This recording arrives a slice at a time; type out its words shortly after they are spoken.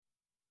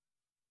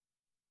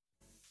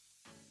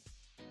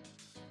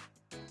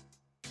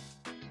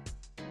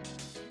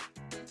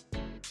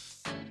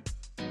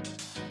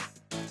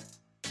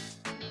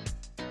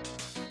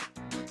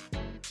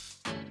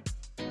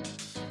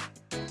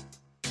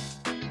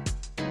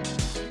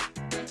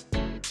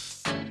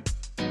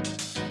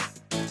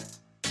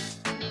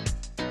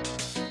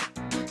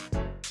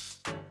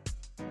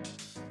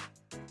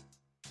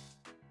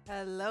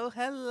Hello,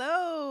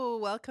 hello.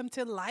 Welcome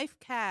to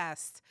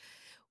Lifecast.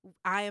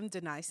 I am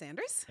Denai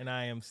Sanders. And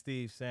I am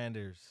Steve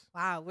Sanders.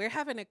 Wow, we're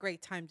having a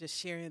great time just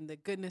sharing the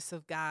goodness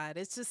of God.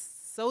 It's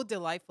just so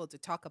delightful to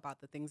talk about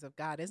the things of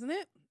God, isn't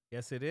it?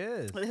 Yes, it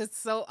is. It's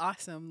so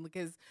awesome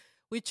because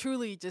we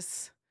truly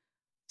just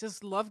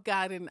love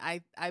God, and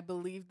I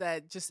believe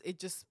that it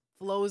just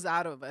flows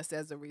out of us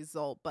as a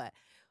result. But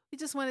we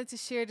just wanted to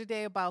share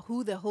today about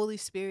who the Holy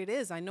Spirit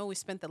is. I know we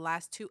spent the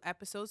last 2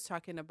 episodes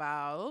talking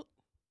about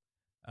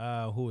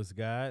Who is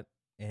God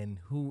and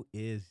who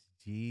is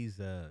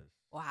Jesus?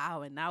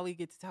 wow, and now we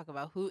get to talk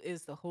about who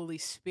is the Holy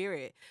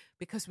Spirit,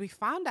 because we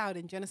found out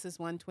in Genesis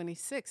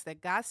 1:26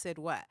 that God said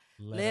what?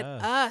 Let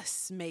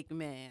us make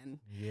man.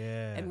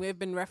 Yeah. And we've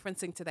been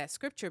referencing to that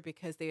scripture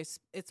because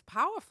it's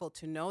powerful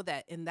to know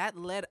that in that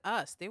let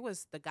us, there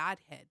was the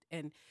Godhead.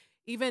 And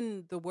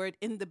even the word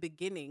in the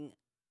beginning,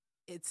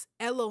 it's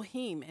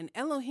Elohim. And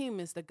Elohim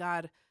is the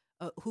God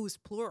who's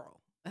plural.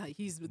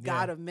 He's the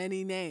God of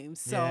many names.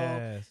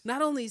 So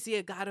not only is he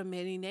a God of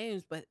many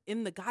names, but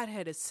in the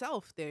Godhead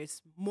itself,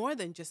 there's more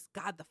than just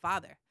God the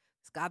Father.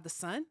 It's God the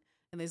Son,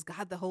 and there's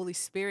God the Holy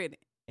Spirit.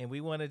 And we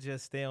want to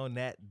just stay on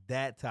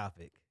that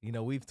topic. You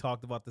know, we've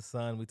talked about the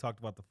Son, we talked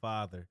about the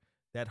Father.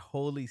 That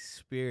Holy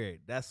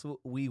Spirit, that's what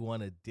we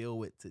want to deal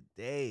with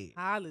today.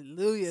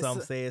 Hallelujah. Some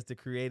say it's the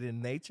created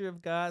nature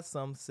of God.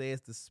 Some say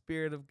it's the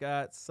Spirit of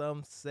God.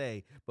 Some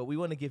say, but we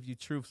want to give you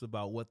truths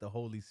about what the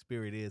Holy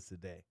Spirit is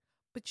today.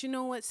 But you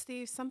know what,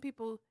 Steve? Some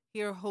people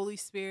hear Holy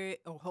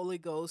Spirit or Holy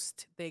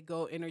Ghost, they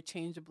go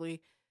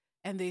interchangeably,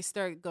 and they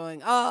start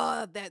going,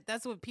 oh,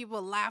 that's what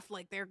people laugh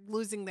like they're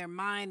losing their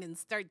mind and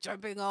start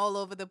jumping all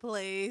over the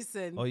place.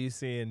 And you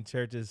see in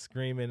churches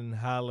screaming and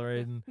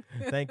hollering,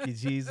 thank you,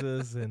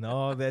 Jesus, and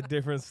all that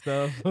different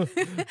stuff.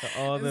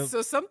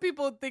 So some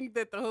people think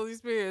that the Holy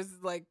Spirit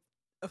is like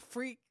a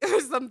freak or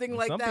something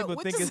like that. Some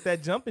people think it's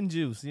that jumping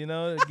juice,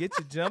 get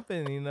you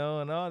jumping, and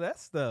all that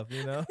stuff,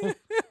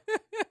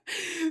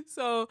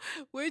 So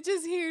we're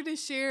just here to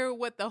share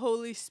what the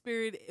Holy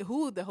Spirit,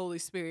 who the Holy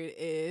Spirit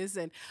is,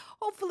 and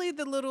hopefully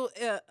the little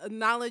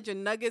knowledge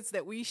and nuggets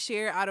that we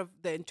share out of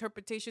the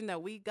interpretation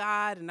that we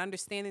got and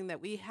understanding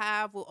that we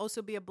have will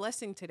also be a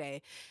blessing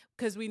today,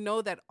 because we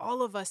know that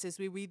all of us, as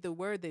we read the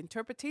word, the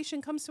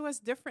interpretation comes to us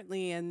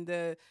differently, and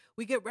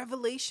we get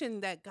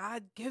revelation that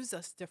God gives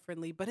us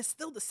differently, but it's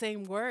still the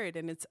same word,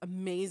 and it's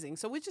amazing.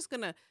 So we're just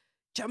going to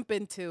jump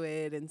into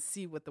it and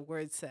see what the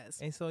word says.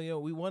 And so,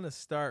 we want to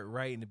start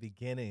right in the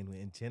beginning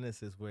in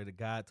Genesis, where the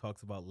God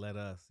talks about let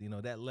us.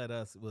 That let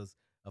us was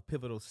a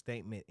pivotal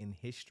statement in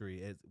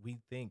history, as we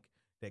think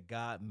that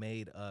God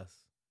made us.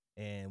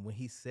 And when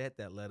he said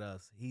that let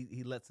us,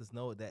 he lets us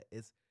know that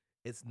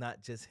it's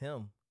not just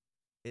him.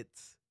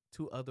 It's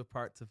 2 other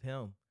parts of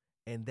him.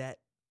 And that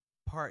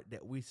part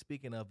that we're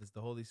speaking of is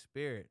the Holy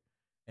Spirit.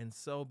 And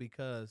so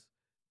because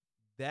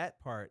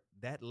that part,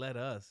 that let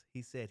us,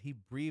 he said he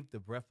breathed the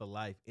breath of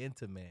life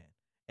into man,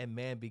 and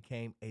man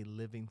became a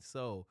living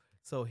soul.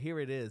 So here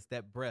it is,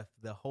 that breath,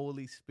 the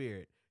Holy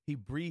Spirit, he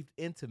breathed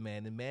into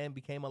man, and man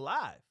became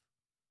alive.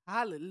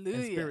 Hallelujah.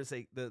 And Spirit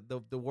say,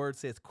 the word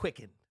says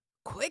quickened.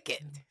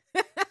 Quickened.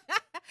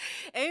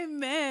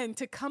 Amen.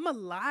 To come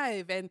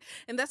alive. And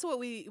that's what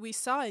we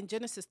saw in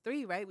Genesis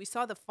 3, right? We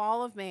saw the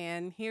fall of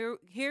man.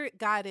 Here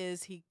God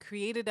is. He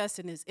created us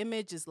in his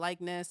image, his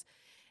likeness.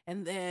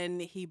 And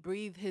then he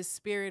breathed his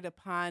spirit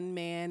upon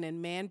man,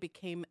 and man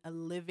became a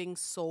living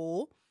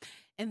soul.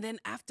 And then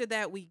after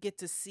that, we get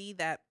to see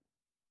that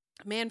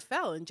man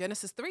fell in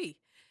Genesis 3.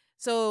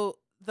 So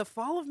the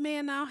fall of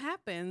man now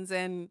happens,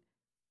 and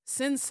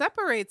sin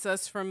separates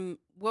us from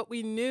what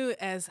we knew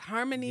as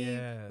harmony,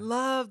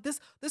 love,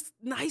 this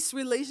nice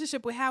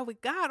relationship we have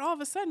with God. All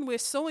of a sudden, we're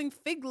sewing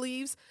fig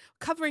leaves,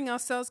 covering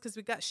ourselves because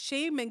we got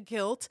shame and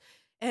guilt.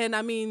 And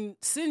I mean,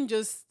 sin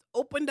just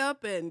opened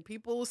up, and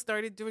people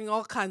started doing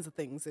all kinds of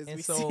things, as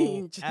we see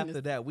in Genesis. After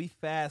that, we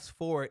fast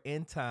forward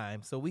in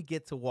time. So we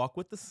get to walk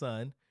with the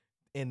Son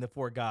in the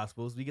 4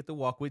 Gospels. We get to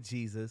walk with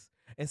Jesus.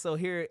 And so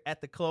here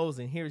at the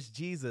closing, here's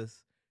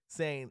Jesus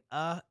saying,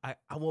 I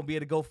won't be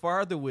able to go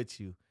farther with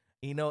you.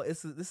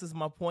 This is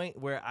my point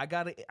where I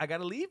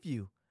gotta leave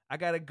you. I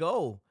gotta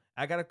go.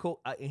 I gotta go.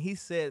 And he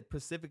said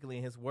specifically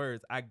in his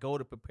words, I go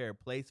to prepare a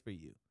place for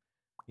you.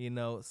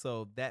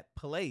 So that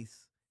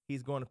place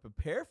he's going to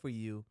prepare for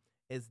you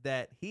is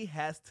that he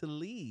has to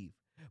leave.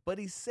 But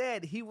he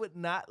said he would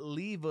not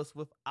leave us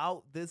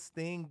without this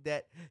thing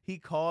that he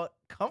called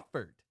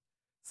comfort.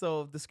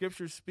 So the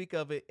scriptures speak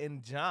of it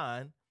in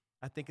John.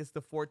 I think it's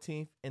the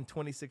 14th and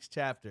 26th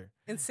chapter.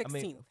 And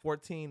 16.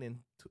 14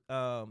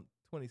 and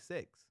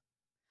 26.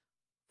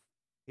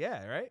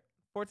 Yeah, right?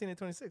 14 and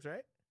 26,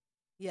 right?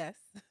 Yes.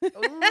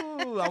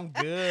 Ooh, I'm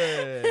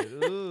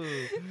good.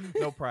 Ooh.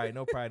 No pride,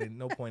 no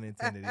point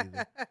intended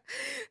either.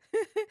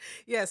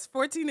 Yes,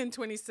 14 and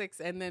 26,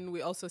 and then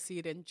we also see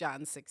it in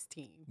John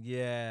 16.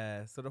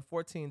 Yeah, so the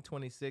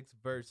 14:26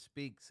 verse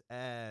speaks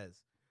as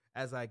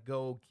as I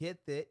go get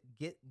it.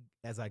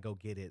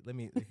 Let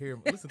me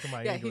listen to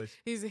my Yeah, English.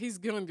 he's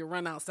going to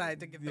run outside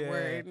to get the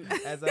word.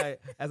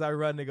 as I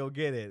run to go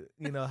get it.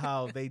 You know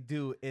how they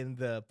do in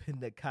the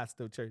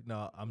Pentecostal church.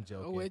 No, I'm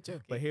joking. Oh, we're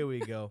joking. But here we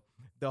go.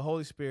 The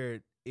Holy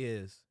Spirit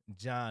is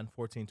John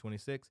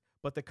 14:26.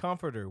 But the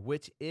Comforter,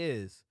 which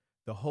is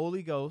the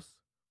Holy Ghost,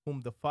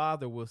 whom the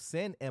Father will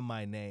send in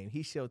my name,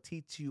 he shall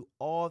teach you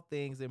all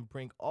things and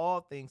bring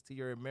all things to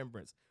your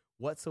remembrance,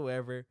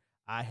 whatsoever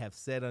I have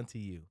said unto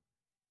you.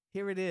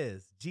 Here it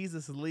is.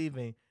 Jesus is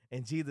leaving,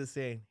 and Jesus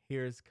saying,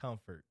 here's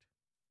comfort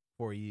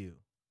for you,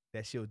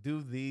 that she'll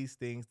do these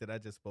things that I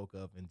just spoke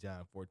of in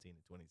John 14:26.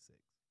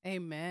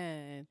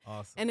 Amen.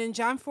 Awesome. And in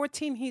John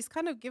 14, he's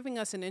kind of giving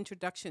us an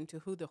introduction to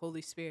who the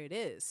Holy Spirit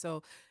is.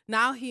 So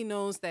now he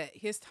knows that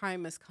his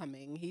time is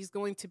coming. He's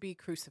going to be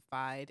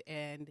crucified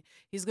and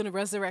he's going to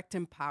resurrect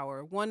in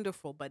power.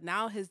 Wonderful. But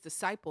now his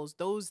disciples,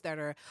 those that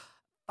are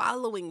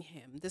following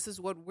him, this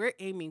is what we're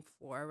aiming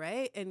for,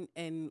 right?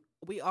 And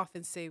we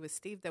often say with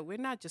Steve that we're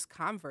not just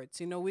converts.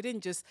 You know, we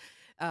didn't just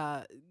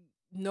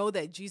know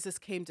that Jesus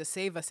came to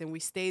save us and we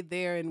stayed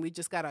there and we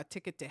just got our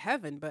ticket to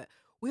heaven, but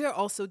we are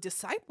also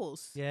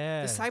disciples.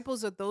 Yeah.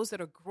 Disciples are those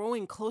that are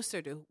growing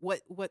closer to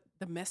what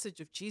the message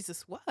of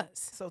Jesus was.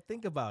 So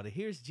think about it.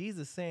 Here's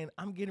Jesus saying,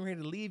 I'm getting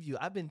ready to leave you.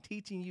 I've been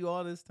teaching you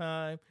all this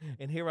time,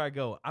 and here I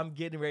go. I'm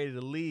getting ready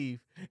to leave.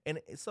 And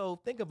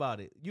so think about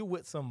it. You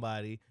with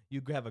somebody,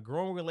 you have a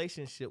growing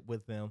relationship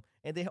with them,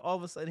 and then all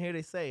of a sudden here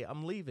they say,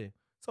 I'm leaving.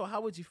 So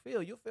how would you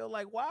feel? You'll feel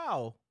like,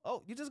 wow,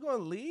 oh, you're just going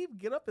to leave?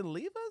 Get up and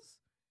leave us?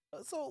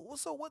 So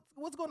what's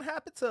going to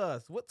happen to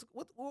us?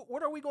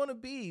 What are we going to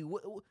be?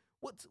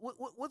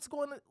 What's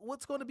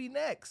going to be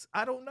next?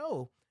 I don't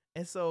know.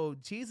 And so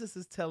Jesus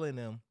is telling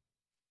them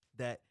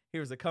that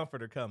here's a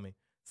comforter coming.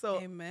 So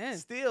Amen.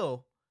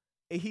 Still,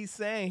 he's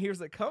saying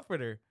here's a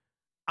comforter.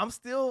 I'm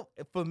still,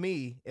 for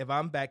me, if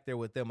I'm back there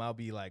with them, I'll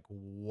be like,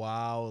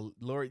 wow,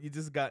 Lord, you're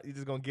just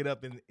gonna get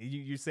up and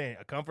you're saying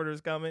a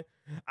comforter's coming.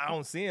 I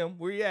don't see him.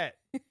 Where you at?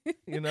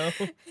 You know?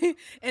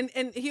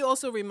 and he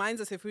also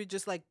reminds us, if we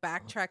just like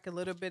backtrack a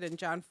little bit in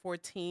John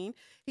 14,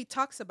 he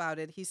talks about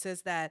it. He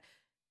says that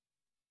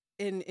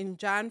in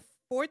John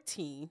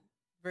 14,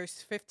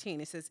 verse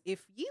 15, it says,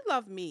 if ye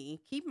love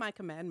me, keep my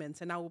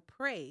commandments, and I will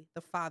pray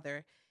the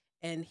Father,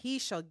 and he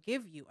shall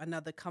give you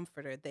another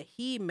comforter, that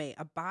he may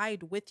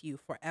abide with you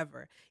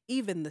forever,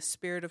 even the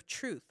Spirit of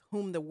truth,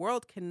 whom the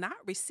world cannot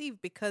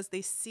receive because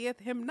they seeth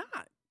him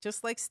not.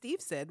 Just like Steve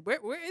said,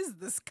 where is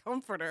this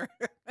comforter?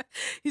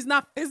 He's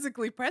not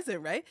physically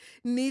present, right?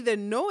 Neither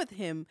knoweth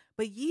him,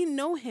 but ye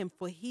know him,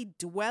 for he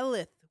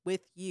dwelleth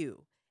with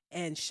you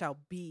and shall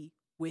be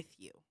with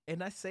you.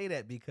 And I say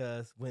that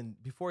because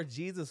before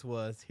Jesus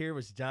was, here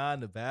was John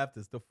the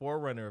Baptist, the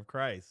forerunner of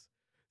Christ.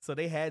 So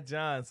they had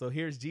John. So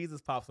here's Jesus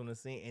pops on the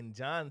scene, and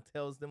John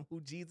tells them who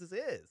Jesus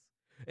is.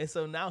 And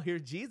so now here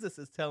Jesus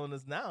is telling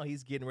us now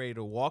he's getting ready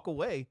to walk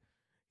away.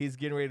 He's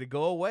getting ready to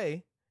go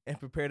away and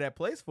prepare that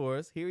place for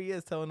us. Here he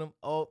is telling them,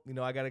 oh,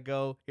 I got to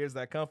go. Here's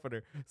that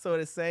comforter. So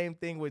the same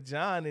thing with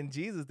John and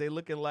Jesus. They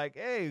looking like,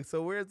 hey,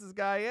 so where's this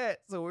guy at?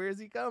 So where is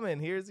he coming?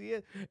 Here's he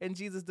is. And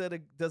Jesus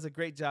does a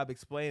great job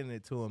explaining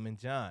it to him in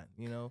John,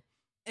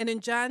 And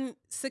in John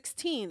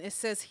 16, it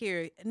says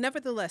here,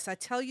 nevertheless, I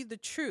tell you the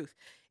truth.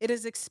 It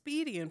is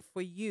expedient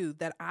for you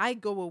that I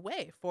go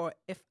away. For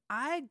if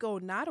I go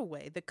not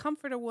away, the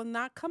Comforter will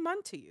not come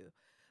unto you.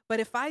 But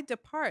if I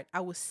depart,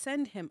 I will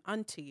send him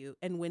unto you.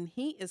 And when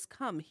he is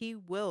come, he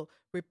will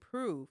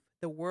reprove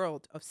the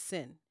world of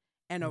sin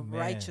and of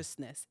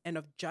righteousness and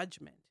of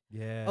judgment.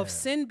 Yeah. Of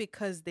sin,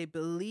 because they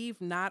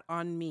believe not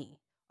on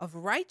me. Of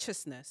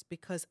righteousness,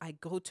 because I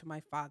go to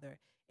my Father,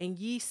 and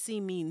ye see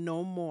me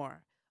no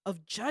more.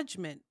 Of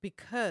judgment,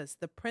 because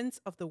the prince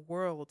of the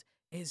world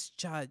is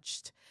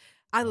judged.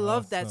 I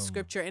love that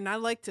scripture, and I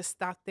like to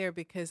stop there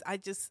because I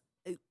just,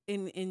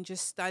 in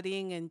just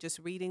studying and just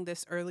reading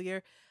this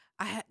earlier,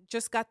 I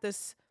just got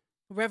this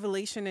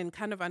revelation and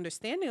kind of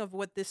understanding of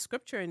what this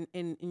scripture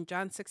in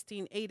John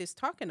 16:8 is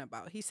talking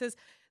about. He says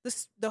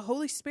the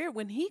Holy Spirit,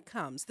 when he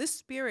comes, this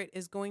Spirit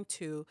is going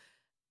to,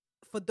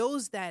 for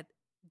those that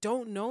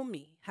don't know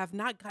me, have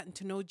not gotten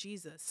to know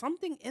Jesus,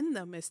 something in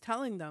them is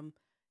telling them,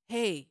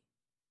 hey,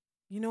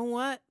 you know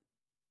what?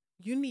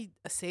 You need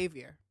a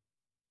savior.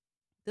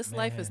 This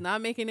life is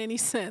not making any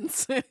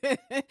sense.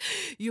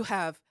 You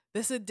have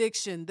this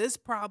addiction, this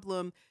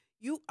problem.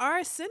 You are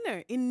a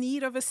sinner in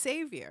need of a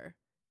savior.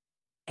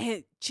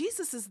 And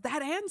Jesus is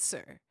that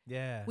answer.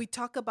 Yeah. We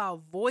talk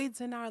about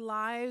voids in our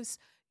lives.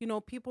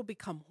 People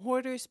become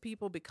hoarders,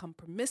 people become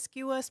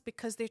promiscuous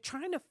because they're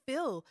trying to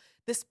fill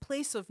this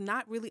place of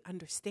not really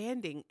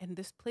understanding, and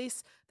this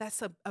place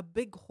that's a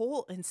big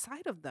hole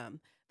inside of them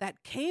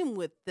that came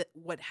with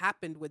what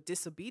happened with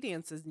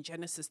disobedience in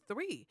Genesis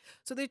 3.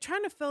 So they're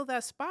trying to fill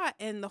that spot,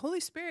 and the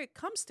Holy Spirit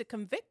comes to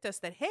convict us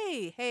that,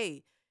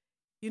 hey,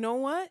 you know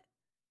what?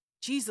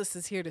 Jesus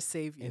is here to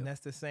save you. And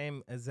that's the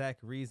same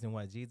exact reason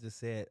why Jesus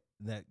said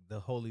that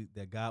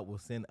that God will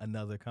send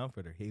another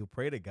comforter. He'll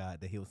pray to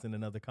God that he'll send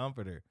another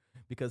comforter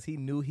because he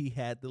knew he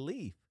had to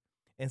leave.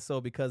 And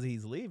so because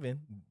he's leaving,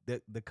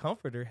 the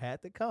comforter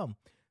had to come.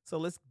 So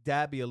let's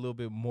dabby a little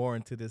bit more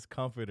into this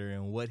comforter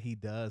and what he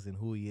does and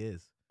who he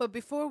is. But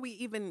before we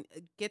even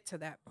get to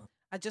that,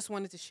 I just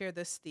wanted to share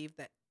this, Steve,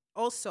 that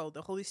also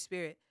the Holy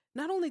Spirit,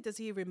 not only does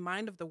he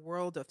remind of the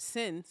world of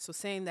sin, so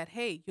saying that,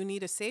 hey, you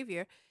need a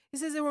savior, he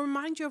says it will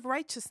remind you of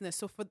righteousness.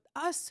 So for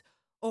us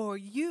or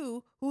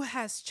you who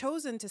has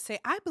chosen to say,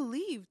 I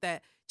believe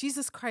that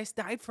Jesus Christ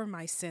died for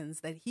my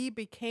sins, that he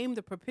became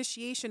the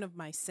propitiation of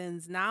my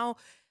sins. Now,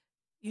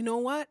 you know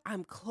what?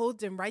 I'm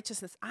clothed in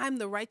righteousness. I'm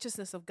the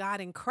righteousness of God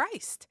in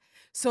Christ.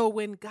 So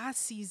when God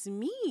sees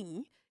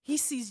me, he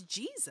sees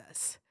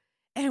Jesus.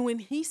 And when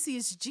he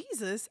sees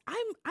Jesus,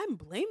 I'm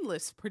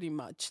blameless pretty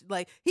much.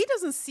 Like he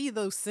doesn't see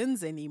those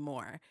sins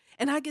anymore.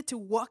 And I get to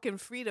walk in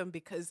freedom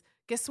because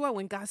guess what?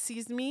 When God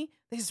sees me,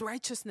 there's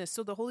righteousness.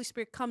 So the Holy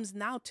Spirit comes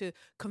now to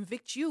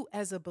convict you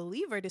as a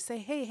believer to say,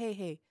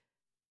 hey,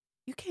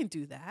 you can't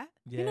do that.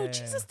 Yeah. You know,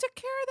 Jesus took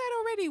care of that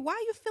already. Why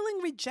are you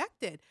feeling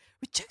rejected?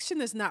 Rejection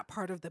is not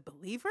part of the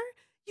believer.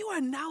 You are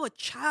now a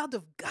child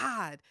of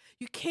God.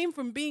 You came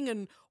from being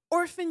an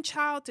orphan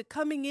child to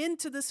coming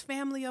into this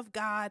family of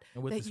God.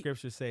 And what the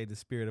scriptures say, the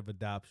spirit of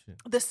adoption.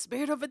 The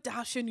spirit of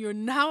adoption, you're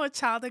now a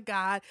child of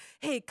God.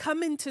 Hey,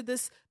 come into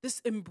this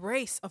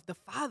embrace of the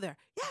Father.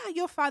 Yeah,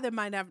 your father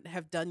might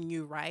have done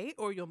you right,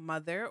 or your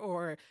mother,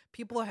 or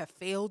people have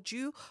failed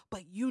you,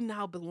 but you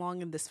now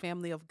belong in this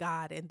family of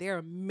God. And there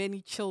are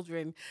many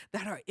children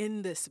that are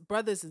in this,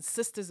 brothers and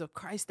sisters of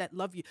Christ that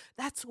love you.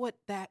 That's what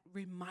that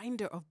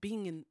reminder of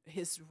being in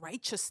his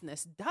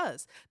righteousness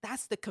does.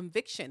 That's the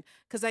conviction.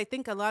 Because I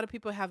think a lot of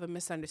people have a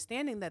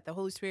misunderstanding that the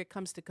Holy Spirit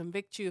comes to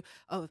convict you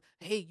of,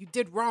 hey, you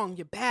did wrong.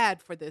 You're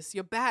bad for this.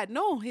 You're bad.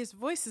 No, his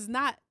voice is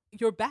not,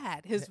 you're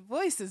bad. His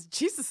voice is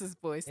Jesus's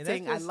voice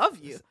saying, I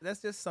love you.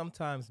 That's just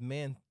sometimes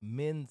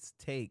men's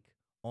take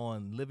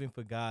on living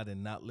for God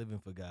and not living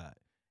for God.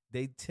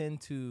 They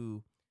tend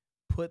to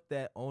put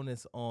that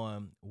onus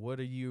on what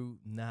are you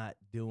not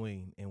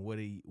doing and what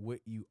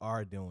you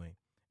are doing.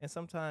 And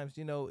sometimes,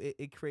 you know,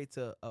 it creates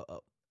a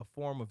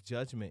form of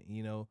judgment,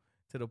 you know,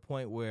 to the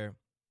point where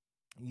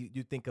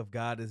you think of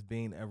God as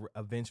being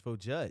a vengeful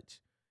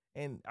judge.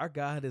 And our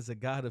God is a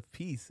God of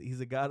peace. He's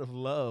a God of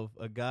love,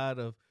 a God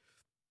of,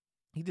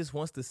 he just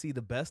wants to see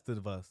the best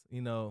of us,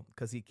 you know,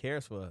 because he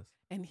cares for us.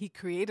 And he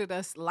created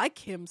us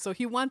like him. So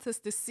he wants us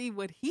to see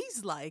what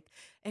he's like.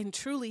 And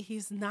truly,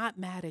 he's not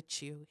mad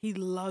at you. He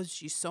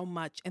loves you so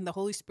much. And the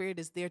Holy Spirit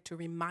is there to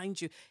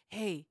remind you,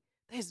 hey,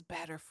 there's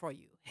better for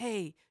you.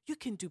 Hey, you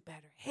can do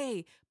better.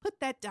 Hey, put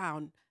that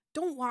down.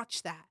 Don't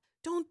watch that.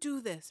 Don't do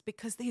this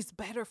because there's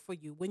better for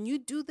you. When you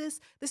do this,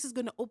 this is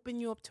going to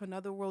open you up to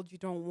another world you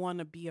don't want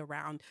to be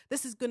around.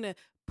 This is going to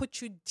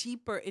put you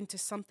deeper into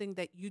something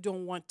that you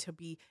don't want to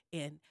be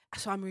in.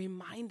 So I'm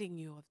reminding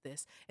you of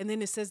this. And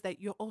then it says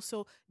that you're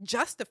also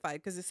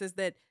justified, because it says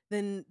that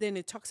then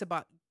it talks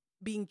about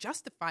being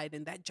justified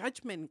and that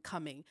judgment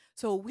coming.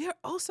 So we're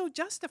also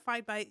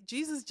justified by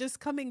Jesus just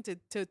coming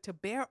to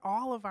bear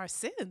all of our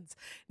sins.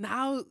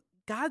 Now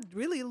God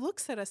really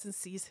looks at us and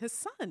sees his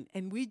son,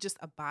 and we just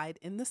abide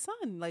in the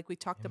son. Like we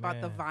talked about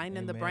the vine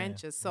and the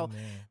branches. So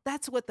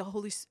that's what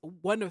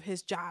one of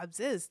his jobs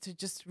is, to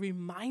just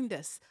remind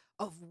us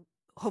of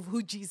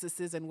who Jesus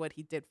is and what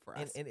he did for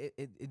us. And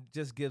it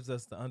just gives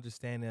us the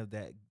understanding of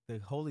that the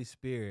Holy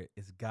Spirit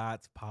is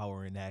God's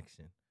power in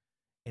action.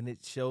 And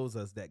it shows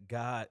us that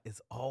God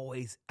is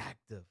always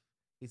active.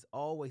 He's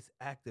always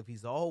active.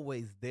 He's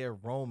always there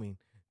roaming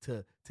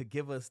to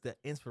give us the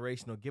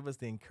inspiration or give us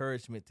the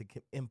encouragement, to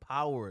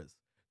empower us,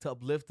 to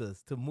uplift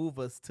us, to move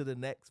us to the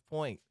next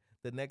point,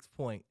 and the next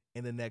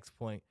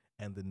point,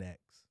 and the next.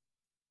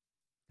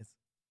 It's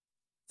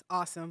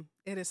awesome.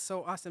 It is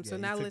so awesome. Yeah, so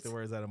now let's took the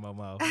words out of my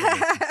mouth.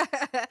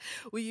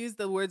 We use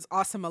the words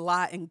awesome a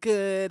lot and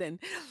good, and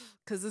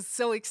because it's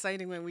so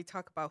exciting when we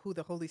talk about who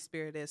the Holy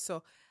Spirit is.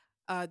 So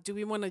do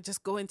we want to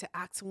just go into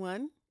Acts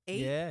 1:8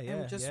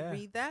 and just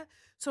read that?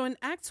 So in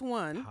Acts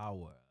 1,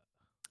 power.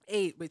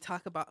 8,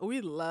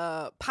 we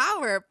love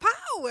power.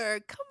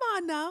 Come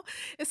on now.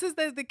 It says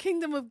that the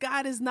kingdom of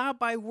God is not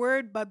by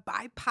word, but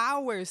by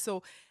power.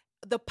 So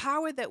the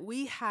power that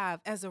we have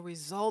as a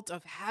result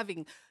of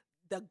having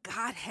the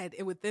Godhead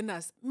within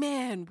us,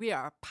 man, we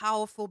are a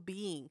powerful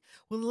being.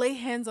 We'll lay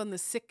hands on the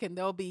sick and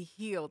they'll be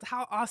healed.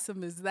 How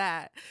awesome is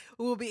that?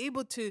 We'll be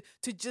able to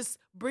just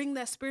bring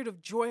that spirit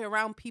of joy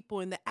around people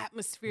and the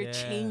atmosphere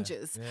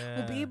changes.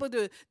 We'll be able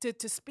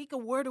to speak a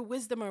word of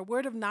wisdom or a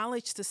word of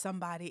knowledge to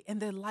somebody and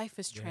their life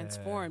is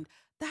transformed.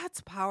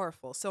 That's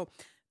powerful. So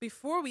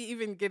before we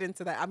even get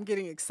into that, I'm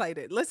getting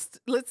excited. Let's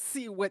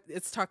see what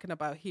it's talking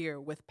about here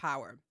with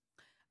power.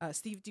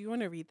 Steve, do you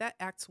want to read that?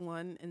 Acts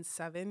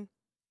 1:7.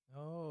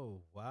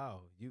 Oh,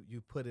 wow.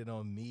 You put it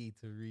on me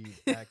to read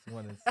Acts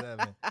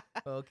 1:7.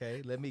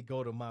 Okay, let me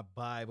go to my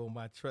Bible,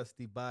 my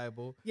trusty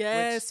Bible.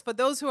 Yes, for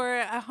those who are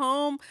at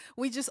home,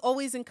 we just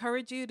always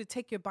encourage you to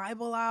take your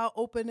Bible out,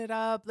 open it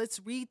up. Let's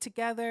read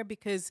together,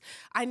 because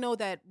I know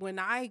that when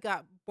I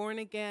got born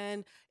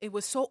again, it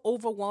was so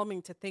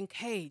overwhelming to think,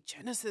 hey,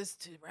 Genesis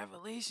to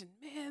Revelation,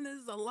 man,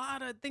 there's a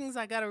lot of things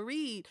I got to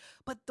read.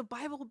 But the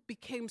Bible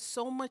became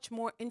so much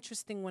more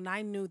interesting when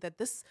I knew that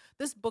this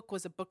book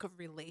was a book of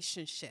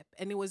relationship,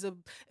 and it was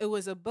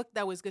a book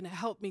that was going to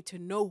help me to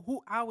know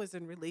who I was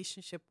in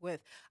relationship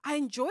with. I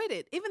enjoyed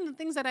it. Even the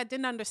things that I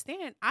didn't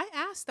understand, I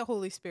asked the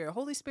Holy Spirit.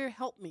 Holy Spirit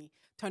helped me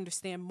to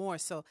understand more.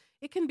 So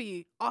it can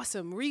be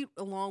awesome. Read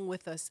along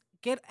with us.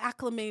 Get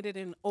acclimated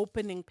in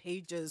opening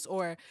pages,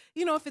 or,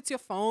 if it's your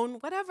phone,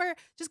 whatever,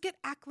 just get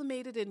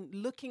acclimated in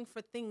looking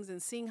for things and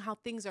seeing how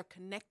things are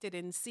connected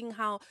and seeing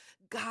how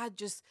God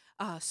just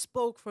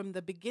spoke from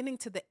the beginning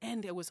to the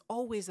end. It was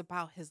always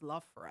about his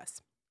love for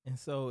us. And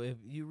so if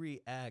you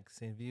read Acts,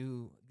 and if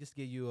you just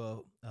give you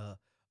a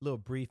little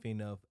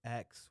briefing of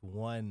Acts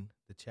 1,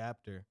 the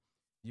chapter,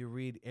 you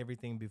read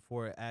everything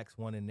before Acts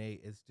 1 and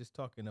 8. It's just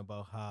talking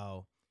about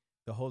how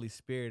the Holy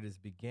Spirit is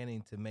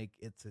beginning to make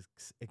its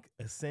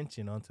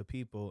ascension onto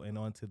people and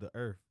onto the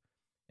earth.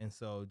 And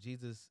so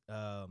Jesus,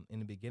 in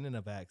the beginning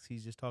of Acts,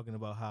 he's just talking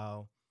about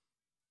how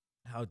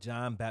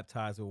John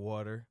baptized with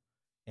water,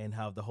 and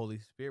how the Holy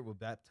Spirit will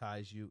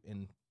baptize you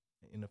in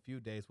a few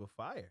days with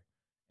fire.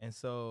 And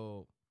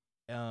so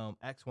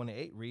Acts 1 and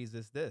 8 reads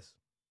this: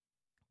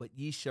 "But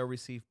ye shall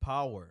receive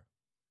power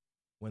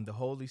when the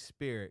Holy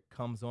Spirit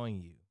comes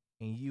on you,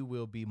 and you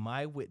will be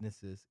my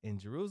witnesses in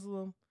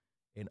Jerusalem,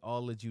 in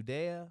all of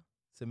Judea,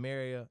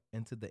 Samaria,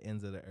 and to the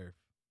ends of the earth."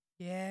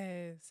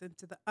 Yes, and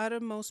to the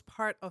uttermost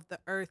part of the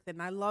earth.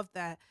 And I love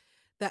that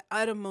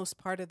uttermost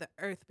part of the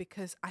earth,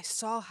 because I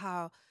saw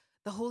how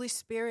the Holy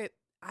Spirit,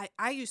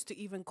 I used to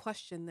even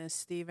question this,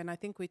 Steve, and I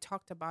think we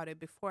talked about it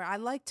before. I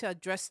like to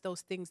address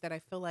those things that I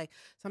feel like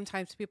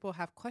sometimes people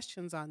have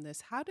questions on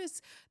this. How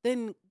does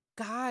then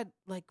God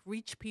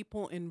reach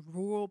people in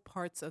rural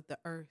parts of the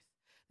earth?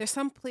 There's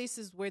some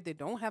places where they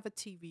don't have a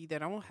TV, they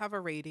don't have a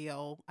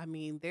radio. I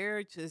mean,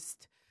 there's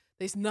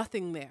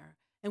nothing there.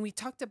 And we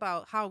talked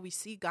about how we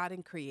see God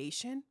in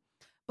creation,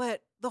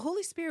 but the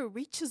Holy Spirit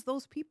reaches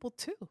those people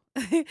too,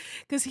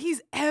 because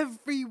he's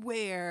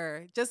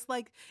everywhere. Just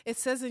like it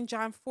says in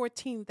John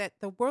 14 that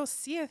the world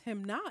seeth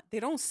him not.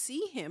 They don't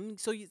see him,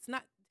 so it's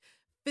not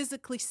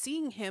physically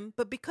seeing him,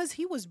 but because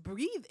he was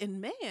breathed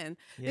in man,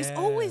 there's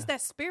always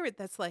that spirit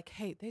that's like,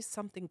 hey, there's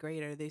something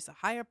greater, there's a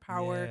higher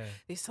power,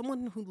 there's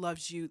someone who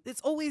loves you.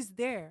 It's always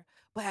there.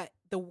 But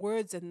the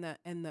words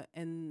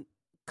and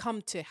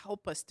come to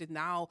help us to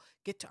now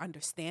get to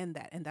understand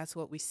that, and that's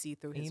what we see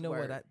through his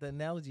word. What the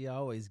analogy I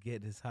always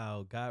get is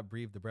how God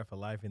breathed the breath of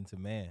life into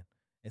man,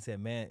 and said,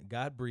 man,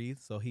 God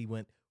breathed, so he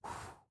went whew,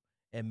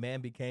 and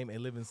man became a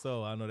living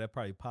soul. I know that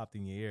probably popped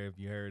in your ear if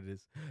you heard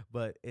this,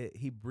 but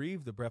he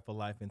breathed the breath of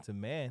life into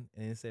man,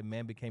 and it said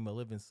man became a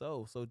living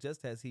soul. So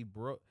just as he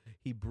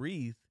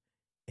breathed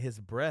his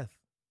breath,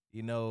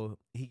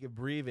 he could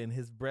breathe in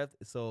his breath.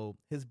 So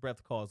his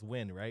breath caused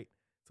wind, right?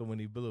 So when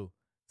he blew,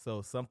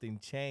 so something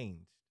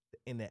changed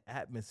in the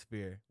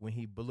atmosphere when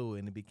he blew,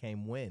 and it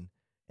became wind.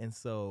 And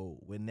so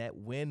when that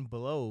wind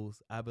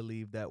blows, I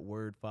believe that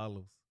word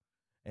follows.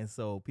 And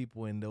so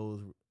people in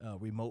those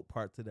remote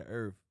parts of the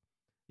earth,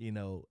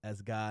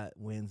 as God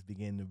winds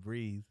begin to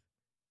breathe,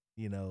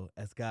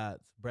 as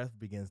God's breath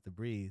begins to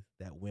breathe,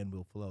 that wind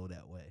will flow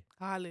that way.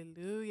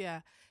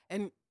 Hallelujah.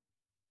 And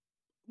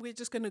we're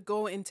just going to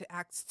go into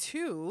Acts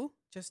 2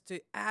 just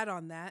to add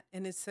on that.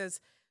 And it says,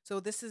 so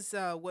this is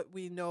what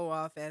we know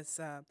of as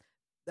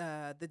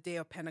the day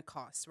of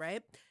Pentecost,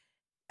 right?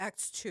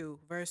 Acts 2,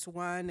 verse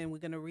 1, and we're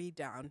going to read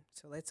down.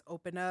 So let's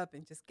open up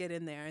and just get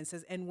in there. And it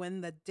says, and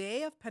when the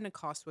day of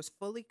Pentecost was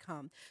fully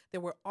come, they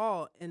were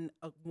all in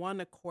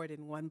one accord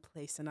in one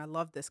place. And I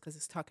love this because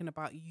it's talking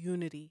about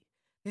unity.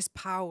 There's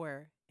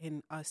power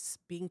in us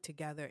being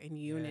together in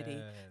unity.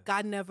 Yes.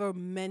 God never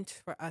meant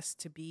for us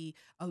to be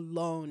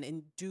alone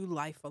and do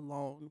life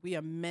alone. We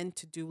are meant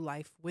to do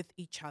life with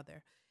each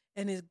other.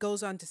 And it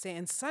goes on to say,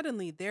 and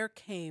suddenly there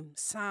came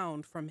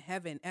sound from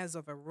heaven as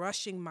of a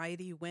rushing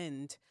mighty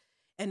wind,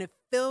 and it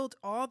filled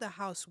all the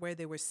house where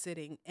they were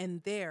sitting.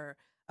 And there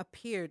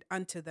appeared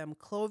unto them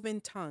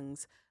cloven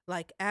tongues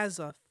like as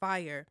of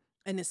fire,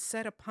 and it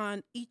set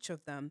upon each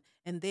of them.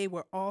 And they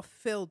were all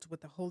filled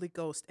with the Holy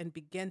Ghost, and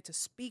began to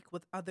speak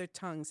with other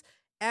tongues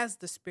as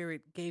the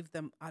Spirit gave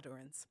them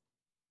utterance.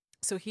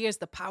 So here's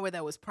the power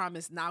that was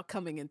promised now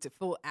coming into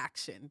full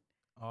action.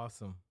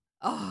 Awesome.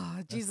 Oh,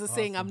 Jesus awesome.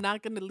 Saying, I'm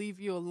not going to leave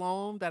you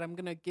alone, that I'm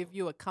going to give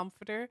you a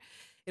comforter.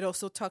 It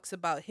also talks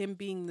about him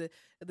being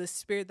the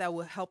Spirit that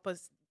will help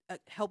us,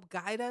 help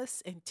guide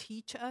us and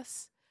teach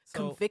us,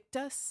 convict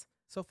us.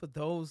 So for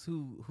those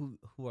who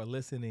are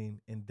listening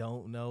and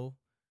don't know,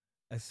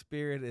 a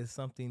spirit is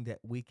something that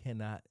we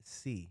cannot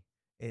see.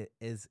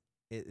 It's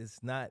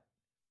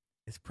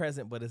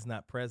present, but it's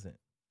not present.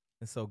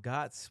 And so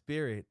God's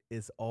Spirit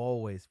is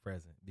always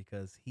present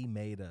because he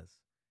made us.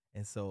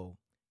 And so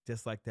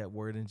just like that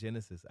word in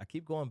Genesis, I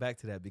keep going back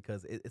to that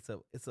because it's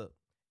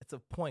a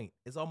point.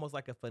 It's almost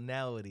like a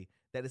finality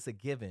that it's a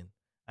given.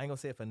 I ain't gonna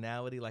say a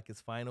finality like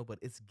it's final, but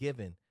it's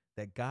given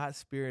that God's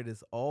Spirit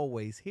is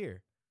always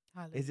here.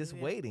 It's just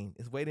Hallelujah. waiting.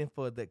 It's waiting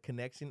for the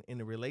connection in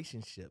the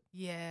relationship.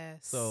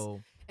 Yes.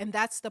 So And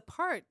that's the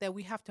part that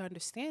we have to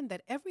understand,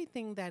 that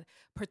everything that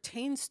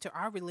pertains to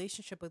our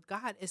relationship with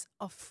God is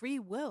a free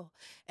will.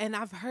 And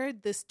I've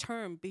heard this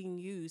term being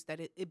used, that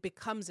it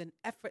becomes an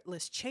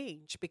effortless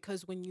change,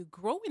 because when you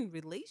grow in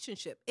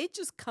relationship, it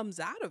just comes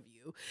out of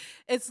you.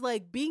 It's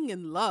like being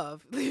in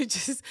love.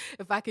 Just,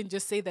 if I can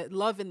just say that,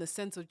 love in the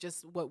sense of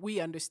just what we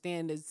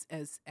understand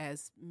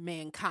as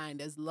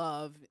mankind, as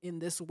love in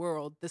this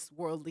world, this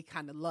worldly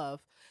kind of love.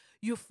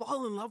 You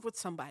fall in love with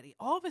somebody,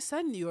 all of a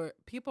sudden your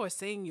people are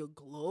saying your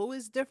glow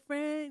is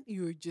different,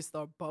 you just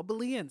are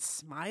bubbly and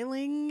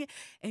smiling,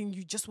 and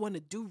you just want to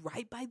do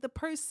right by the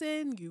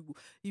person.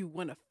 You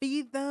want to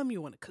feed them,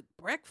 you want to cook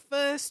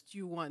breakfast,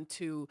 you want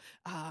to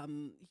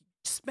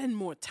spend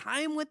more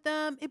time with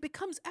them. It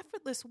becomes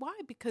effortless. Why?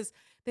 Because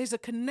there's a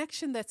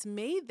connection that's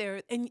made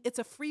there, and it's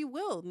a free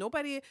will.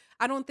 Nobody,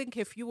 I don't think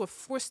if you were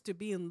forced to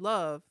be in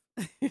love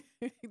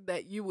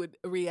that you would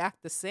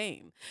react the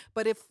same,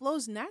 but it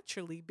flows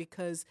naturally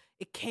because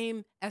it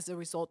came as a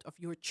result of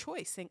your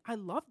choice, saying, I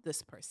love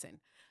this person,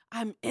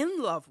 I'm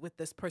in love with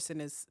this person,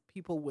 as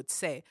people would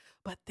say.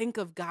 But think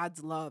of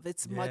God's love.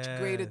 It's much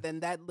greater yes.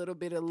 than that little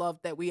bit of love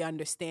that we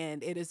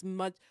understand. It is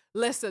much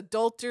less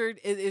adulterated.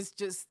 It is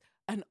just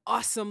an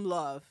awesome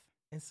love.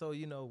 And so,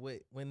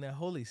 when the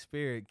Holy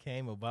Spirit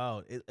came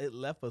about, it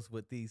left us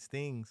with these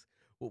things,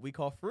 what we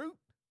call fruit.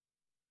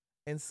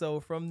 And so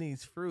from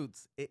these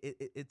fruits,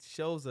 it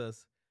shows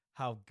us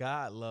how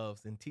God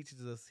loves and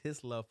teaches us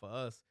his love for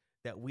us,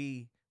 that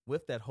we,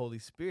 with that Holy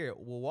Spirit,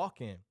 will walk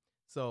in.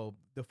 So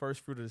the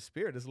first fruit of the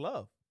Spirit is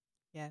love.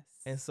 Yes.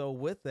 And so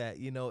with that,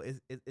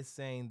 it's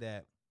saying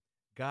that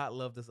God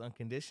loved us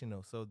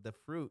unconditional. So the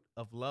fruit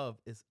of love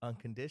is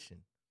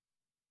unconditioned.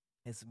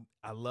 It's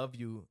I love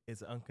you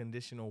is an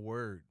unconditional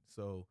word.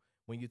 So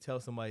when you tell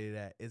somebody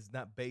that, it's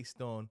not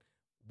based on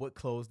what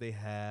clothes they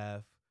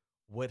have,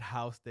 what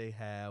house they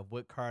have,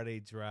 what car they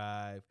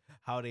drive,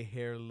 how their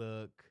hair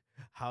look,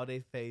 how their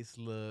face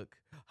look,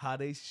 how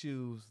their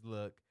shoes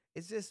look.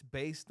 It's just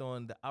based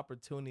on the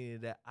opportunity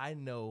that I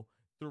know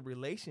through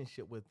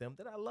relationship with them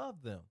that I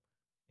love them.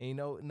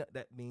 And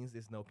that means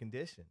there's no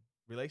condition.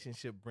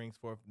 Relationship brings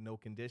forth no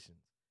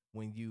conditions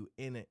when you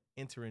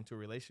enter into a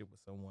relationship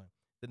with someone.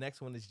 The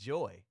next one is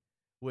joy,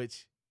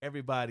 which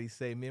everybody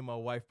say, me and my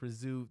wife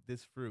pursue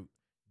this fruit,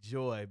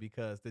 joy,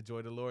 because the joy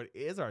of the Lord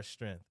is our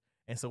strength.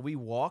 And so we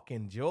walk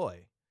in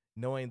joy,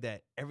 knowing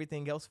that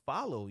everything else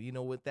follow,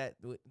 with that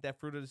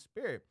fruit of the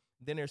Spirit.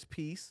 Then there's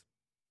peace,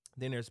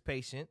 then there's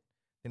patience,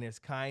 then there's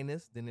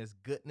kindness, then there's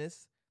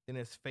goodness, then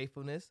there's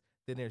faithfulness,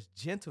 then there's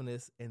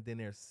gentleness, and then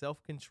there's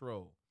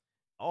self-control.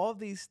 All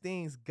these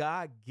things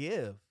God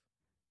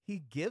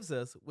he gives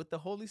us with the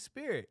Holy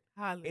Spirit.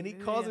 Hallelujah. And he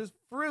causes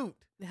fruit.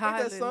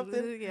 Hallelujah. Ain't that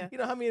something?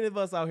 How many of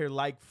us out here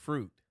like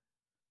fruit?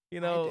 I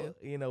do.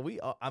 Me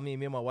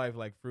and my wife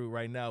like fruit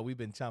right now. We've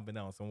been chomping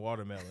down some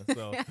watermelon.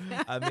 So,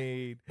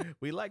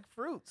 we like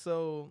fruit.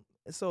 So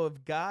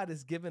if God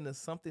is giving us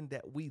something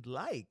that we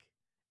like,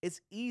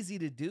 it's easy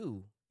to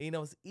do.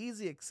 It's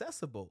easy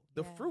accessible.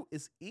 The fruit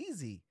is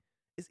easy.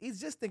 It's easy.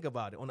 Just think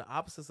about it. On the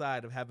opposite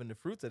side of having the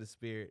fruits of the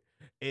Spirit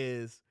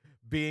is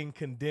being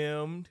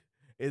condemned,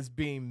 is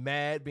being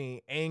mad,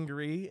 being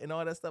angry, and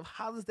all that stuff.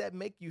 How does that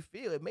make you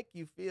feel? It make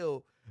you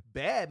feel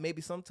bad.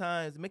 Maybe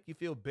sometimes it make you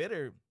feel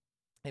bitter.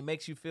 It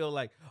makes you feel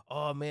like,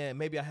 oh man,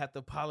 maybe I have to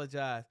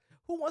apologize.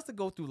 Who wants to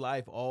go through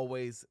life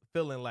always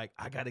feeling like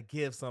I got to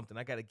give something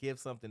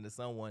to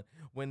someone,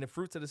 when the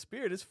fruits of the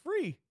Spirit is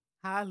free?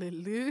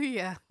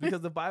 Hallelujah.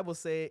 Because the Bible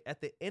say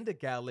at the end of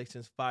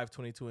Galatians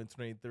 5:22 and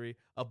 23,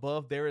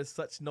 above there is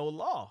such no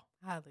law.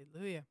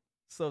 Hallelujah.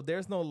 So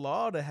there's no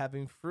law to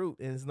having fruit,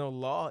 and there's no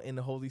law in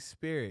the Holy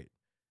Spirit,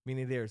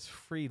 meaning there's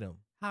freedom.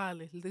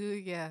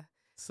 Hallelujah.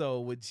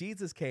 So what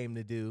Jesus came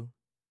to do,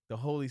 the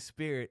Holy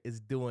Spirit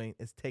is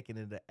taking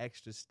it an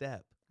extra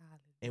step. Hallelujah.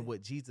 And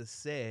what Jesus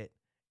said,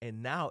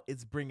 and now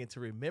it's bringing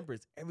to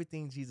remembrance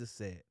everything Jesus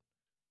said.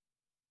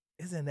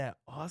 Isn't that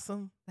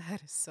awesome?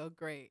 That is so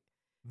great.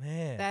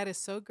 Man. That is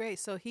so great.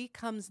 So he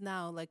comes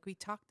now, like we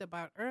talked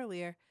about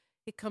earlier,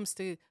 he comes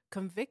to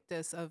convict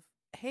us of,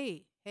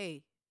 hey,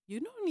 you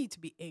don't need to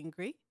be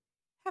angry.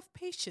 Have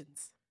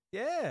patience.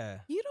 Yeah.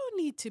 You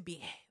don't need to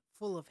be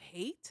full of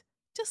hate.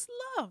 Just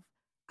love.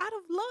 Out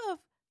of love,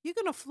 you're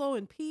going to flow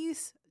in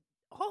peace.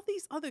 All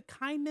these other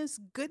kindness,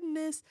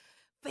 goodness,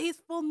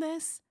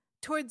 faithfulness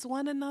towards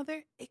one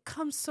another, it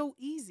comes so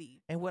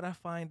easy. And what I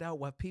find out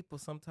why people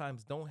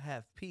sometimes don't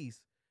have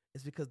peace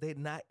is because they're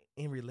not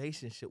in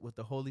relationship with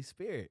the Holy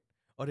Spirit,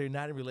 or they're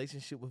not in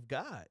relationship with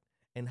God.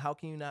 And how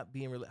can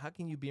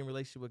you be in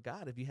relationship with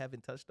God if you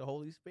haven't touched the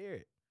Holy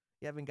Spirit?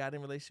 You haven't got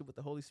in relationship with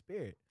the Holy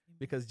Spirit,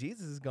 because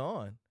Jesus is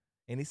gone.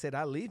 And he said,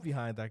 I leave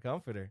behind thy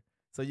comforter.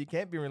 So you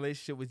can't be in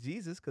relationship with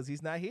Jesus because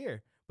he's not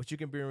here. but you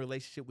can be in a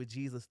relationship with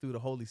Jesus through the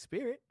Holy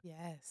Spirit.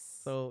 Yes.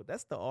 So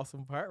that's the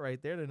awesome part right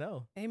there to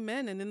know.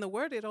 Amen. And in the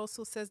word, it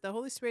also says the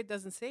Holy Spirit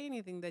doesn't say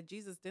anything that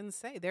Jesus didn't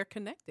say. They're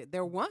connected.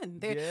 They're one.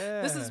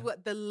 This is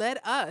what the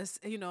let us,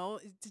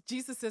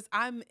 Jesus says,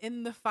 I'm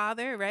in the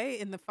Father, right?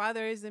 And the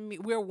Father is in me.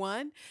 We're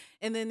one.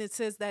 And then it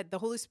says that the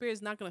Holy Spirit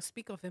is not going to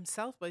speak of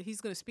himself, but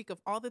he's going to speak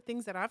of all the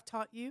things that I've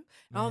taught you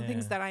and all the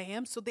things that I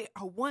am. So they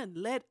are one.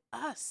 Let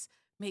us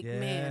make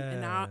man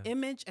in our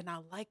image and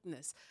our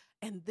likeness.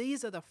 And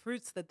these are the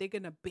fruits that they're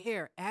going to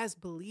bear as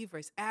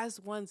believers,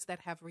 as ones that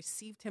have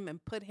received him and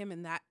put him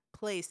in that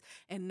place.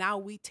 And now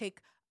we take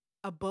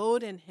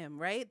abode in him,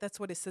 right? That's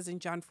what it says in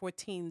John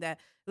 14. That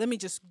let me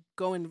just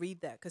go and read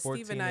that, because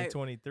Steve and I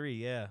 23,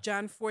 yeah.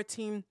 John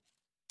 14.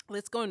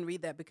 Let's go and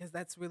read that, because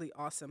that's really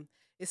awesome.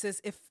 It says,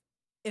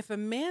 if a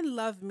man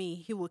love me,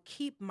 he will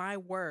keep my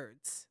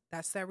words.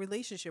 That's that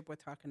relationship we're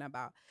talking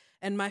about.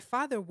 And my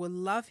Father will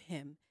love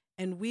him,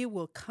 and we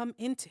will come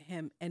into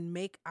him and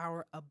make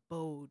our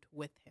abode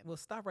with him. Well,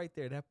 stop right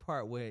there. That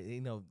part where,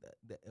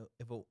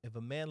 if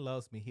a man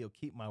loves me, he'll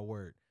keep my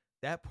word.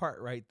 That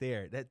part right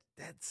there, that's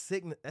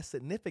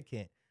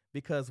significant,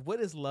 because what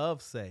does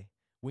love say?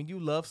 When you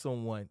love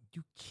someone,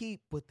 you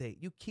keep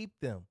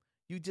them.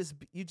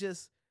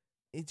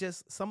 It's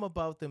just some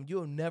about them.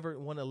 You'll never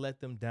want to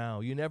let them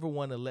down. You never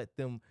want to let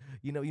them,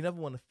 you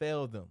never want to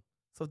fail them.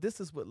 So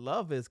this is what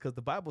love is, because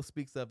the Bible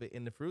speaks of it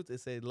in the fruits. It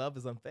says love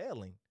is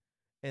unfailing.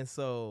 And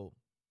so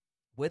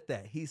with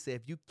that, he said,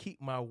 if you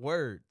keep my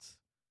words,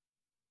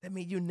 that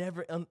means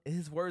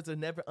his words are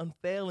never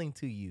unfailing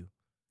to you.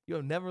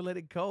 You'll never let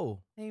it go.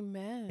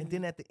 Amen. And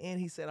then at the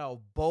end, he said,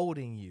 I'll abode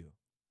in you.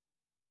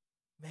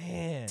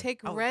 Man.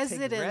 Take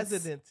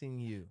residence in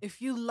you.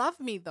 If you love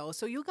me, though.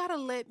 So you got to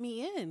let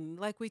me in.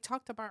 Like we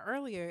talked about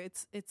earlier,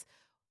 it's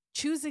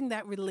choosing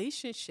that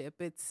relationship.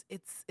 It's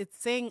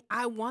saying,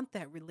 I want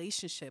that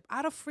relationship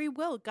out of free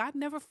will. God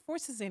never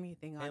forces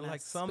anything on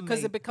us,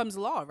 because it becomes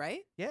law,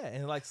 right? Yeah.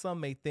 And like some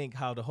may think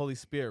how the Holy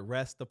Spirit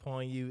rests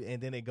upon you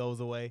and then it goes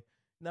away.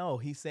 No,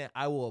 he's saying,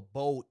 I will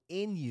abode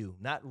in you,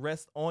 not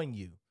rest on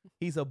you.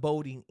 He's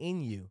abiding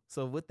in you.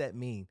 So what that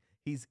mean?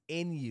 He's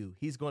in you.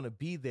 He's going to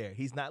be there.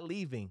 He's not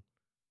leaving.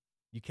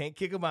 You can't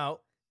kick him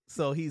out.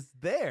 So he's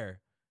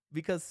there,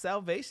 because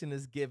salvation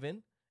is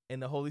given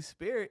and the Holy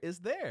Spirit is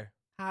there.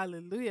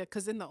 Hallelujah.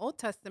 Because in the Old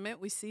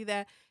Testament, we see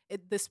that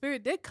the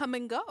Spirit did come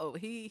and go.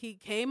 He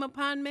came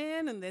upon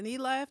man, and then he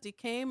left. He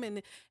came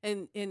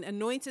and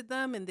anointed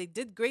them, and they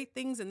did great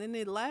things, and then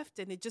they left,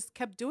 and it just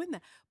kept doing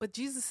that. But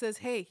Jesus says,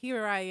 hey,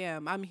 here I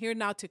am. I'm here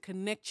now to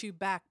connect you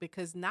back,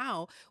 because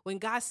now when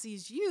God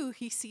sees you,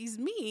 he sees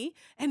me,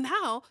 and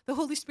now the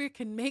Holy Spirit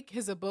can make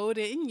his abode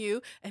in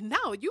you, and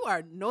now you are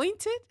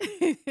anointed.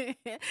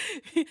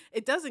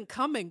 It doesn't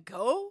come and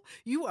go.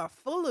 You are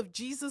full of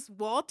Jesus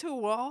wall to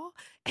wall,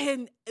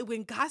 and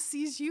when God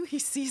sees you, he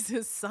sees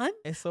his son.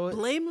 And so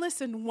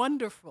blameless and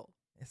wonderful.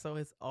 And so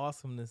it's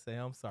awesome to say,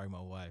 I'm sorry, my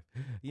wife,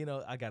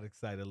 I got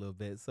excited a little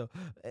bit. So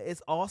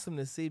it's awesome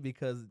to see,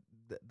 because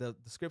the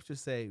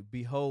scriptures say,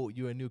 behold,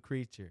 you're a new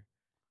creature.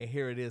 And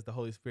here it is, the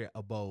Holy Spirit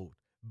abode.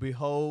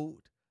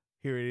 Behold,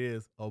 here it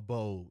is,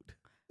 abode.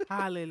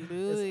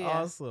 Hallelujah. It's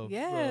awesome.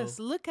 Yes,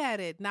 look at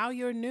it. Now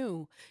you're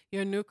new.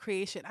 You're a new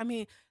creation. I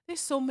mean, there's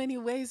so many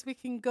ways we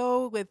can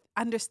go with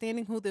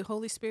understanding who the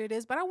Holy Spirit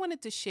is, but I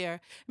wanted to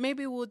share.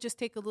 Maybe we'll just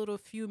take a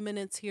few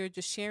minutes here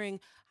just sharing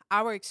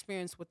our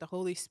experience with the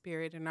Holy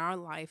Spirit in our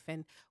life,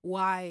 and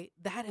why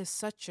that is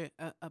such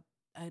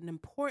an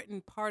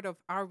important part of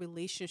our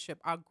relationship,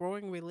 our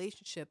growing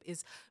relationship,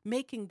 is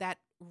making that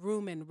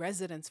room and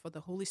residence for the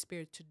Holy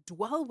Spirit to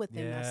dwell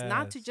within us,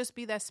 not to just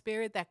be that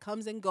spirit that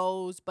comes and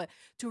goes, but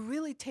to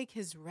really take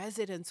his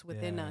residence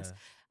within us.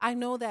 I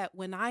know that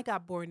when I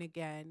got born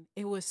again,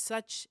 it was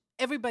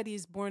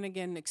everybody's born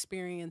again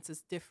experience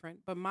is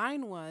different, but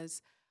mine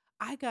was,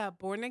 I got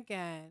born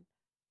again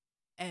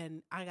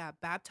and I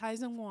got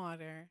baptized in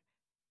water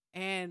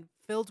and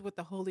filled with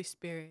the Holy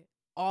Spirit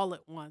all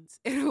at once.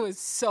 It was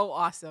so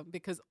awesome,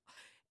 because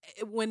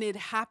when it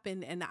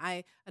happened, and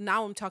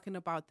now I'm talking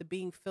about the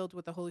being filled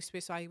with the Holy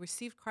Spirit. So I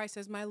received Christ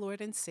as my Lord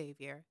and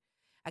Savior.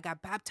 I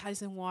got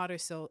baptized in water,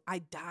 so I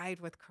died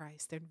with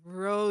Christ and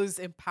rose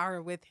in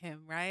power with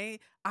him, right?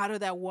 Out of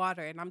that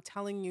water. And I'm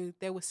telling you,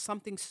 there was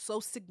something so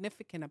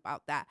significant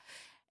about that.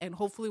 And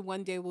hopefully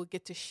one day we'll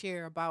get to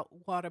share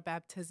about water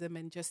baptism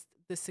and just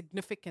the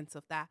significance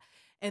of that.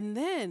 And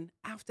then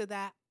after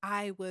that,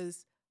 I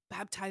was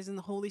baptized in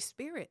the Holy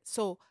Spirit.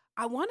 So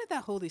I wanted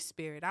that Holy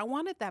Spirit. I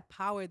wanted that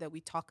power that we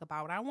talk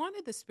about. I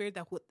wanted the Spirit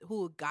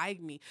who would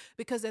guide me,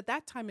 because at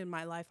that time in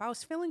my life, I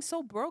was feeling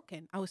so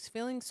broken. I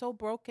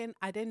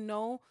didn't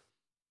know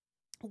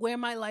where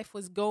my life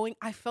was going.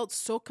 I felt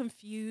so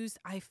confused.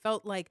 I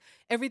felt like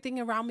everything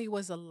around me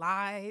was a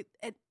lie.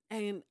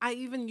 And I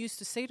even used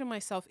to say to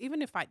myself,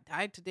 even if I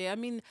died today, I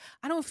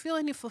don't feel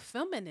any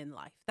fulfillment in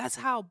life. That's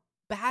how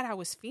bad I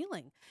was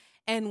feeling.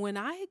 And when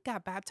I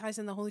got baptized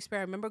in the Holy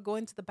Spirit, I remember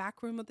going to the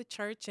back room of the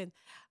church, and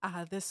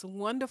this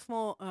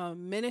wonderful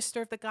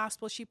minister of the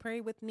gospel, she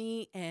prayed with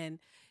me, and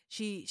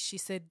she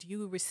said, "Do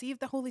you receive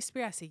the Holy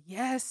Spirit?" I said,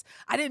 "Yes."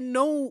 I didn't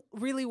know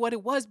really what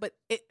it was, but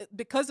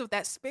because of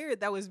that spirit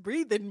that was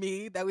breathed in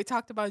me that we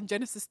talked about in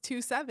Genesis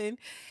 2:7,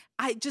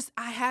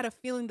 I had a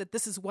feeling that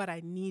this is what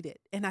I needed.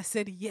 And I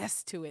said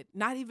yes to it,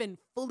 not even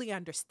fully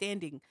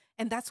understanding.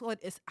 And that's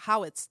what is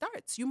how it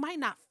starts. You might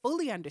not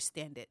fully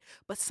understand it,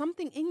 but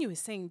something in you is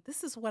saying,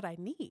 this is what I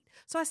need.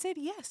 So I said,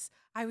 yes,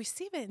 I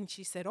receive it. And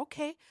she said,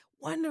 okay,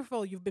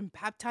 wonderful. You've been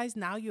baptized.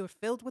 Now you're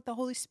filled with the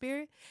Holy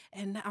Spirit.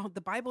 And now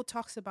the Bible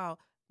talks about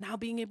now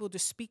being able to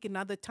speak in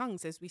other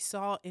tongues, as we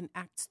saw in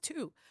Acts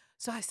 2.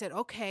 So I said,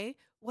 okay,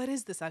 what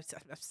is this? I've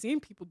seen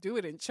people do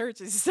it in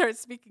church and start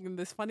speaking in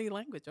this funny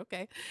language.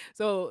 Okay,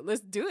 so let's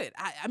do it.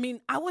 I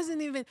mean, I was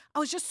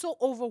just so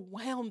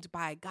overwhelmed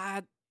by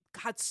God's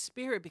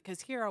spirit,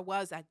 because here I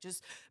was, I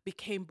just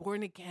became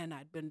born again.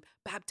 I'd been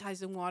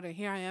baptized in water.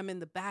 Here I am in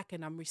the back,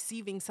 and I'm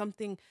receiving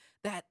something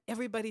that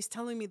everybody's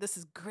telling me this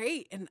is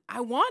great, and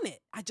I want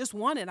it. I just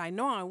want it. I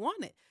know I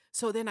want it.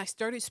 So then I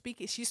started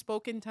speaking. She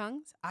spoke in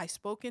tongues. I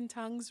spoke in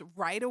tongues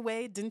right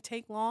away. It didn't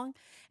take long.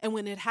 And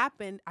when it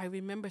happened, I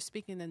remember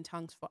speaking in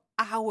tongues for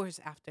hours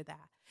after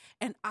that.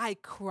 And I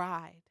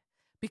cried,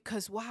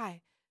 because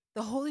why?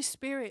 The Holy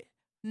Spirit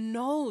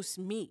knows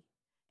me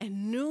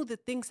and knew the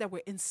things that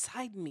were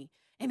inside me.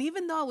 And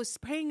even though I was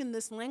praying in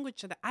this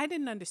language that I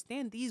didn't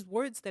understand, these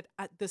words that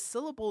the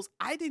syllables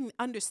I didn't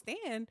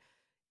understand,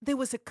 there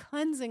was a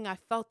cleansing I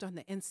felt on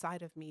the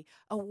inside of me,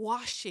 a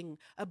washing,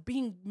 a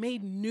being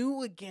made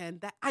new again,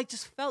 that I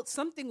just felt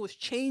something was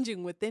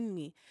changing within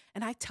me.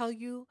 And I tell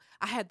you,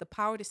 I had the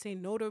power to say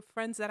no to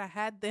friends that I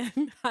had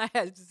then. I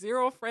had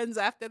 0 friends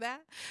after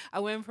that.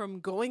 I went from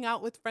going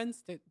out with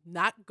friends to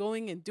not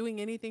going and doing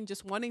anything,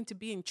 just wanting to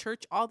be in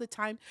church all the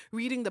time,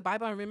 reading the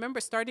Bible. I remember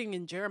starting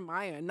in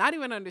Jeremiah and not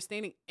even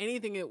understanding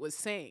anything it was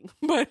saying,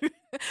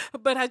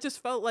 but I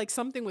just felt like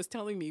something was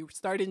telling me,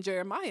 start in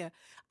Jeremiah.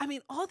 I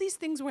mean, all these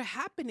things were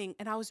happening,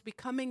 and I was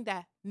becoming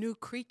that new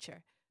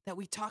creature that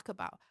we talk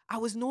about. I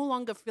was no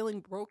longer feeling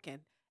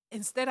broken.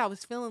 Instead, I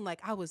was feeling like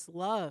I was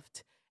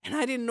loved. And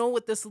I didn't know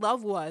what this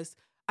love was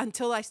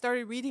until I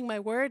started reading my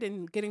word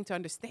and getting to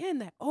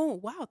understand that, oh,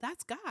 wow,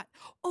 that's God.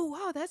 Oh,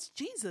 wow, that's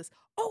Jesus.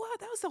 Oh, wow,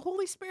 that was the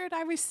Holy Spirit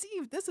I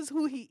received. This is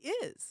who he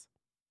is.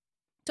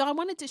 So I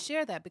wanted to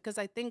share that, because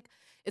I think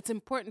it's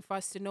important for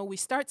us to know we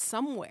start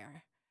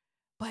somewhere,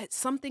 but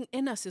something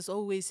in us is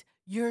always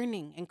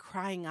yearning and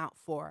crying out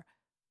for,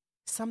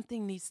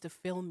 something needs to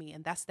fill me.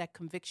 And that's that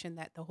conviction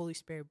that the Holy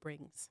Spirit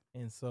brings.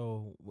 And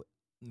so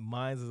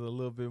mine is a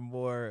little bit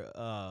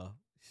more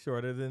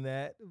shorter than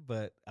that,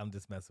 but I'm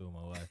just messing with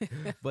my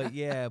wife. But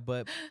yeah,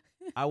 but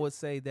I would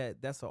say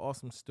that that's an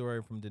awesome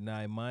story from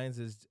Denai. Mine's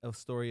is a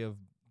story of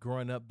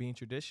growing up being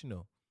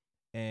traditional.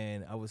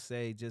 And I would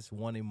say just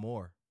wanting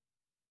more,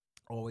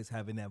 always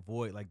having that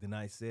void, like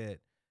Denai said.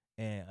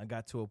 And I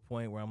got to a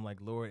point where I'm like,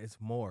 Lord, it's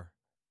more.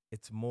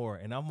 It's more.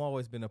 And I've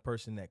always been a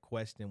person that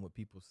questioned what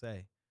people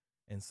say.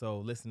 And so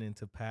listening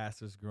to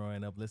pastors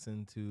growing up,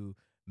 listening to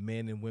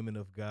men and women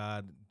of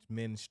God,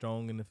 men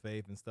strong in the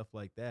faith and stuff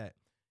like that,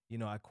 you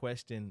know, I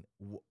question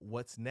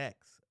what's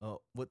next,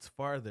 what's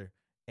farther.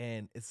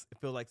 And it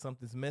felt like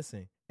something's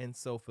missing. And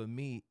so for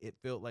me, it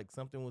felt like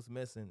something was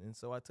missing. And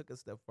so I took a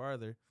step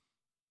farther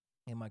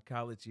in my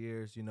college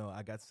years. You know,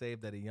 I got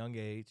saved at a young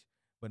age.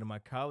 But in my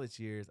college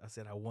years, I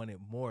said I wanted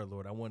more,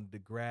 Lord. I wanted to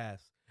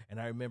grasp. And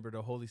I remember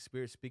the Holy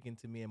Spirit speaking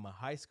to me in my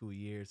high school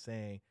years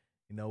saying,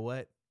 you know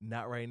what?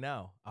 Not right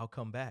now. I'll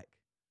come back.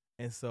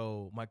 And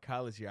so my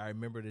college year, I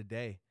remember the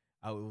day.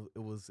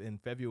 It was in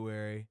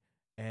February,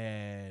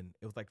 and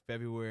it was like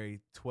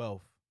February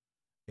 12th.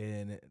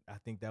 And I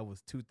think that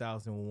was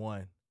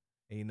 2001,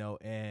 you know,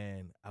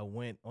 and I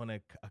went on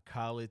a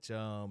college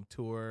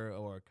tour,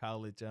 or a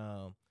college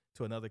to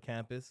another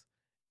campus,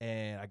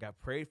 and I got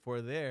prayed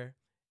for there.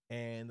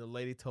 And the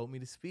lady told me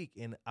to speak,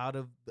 and out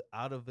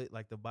of it,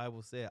 like the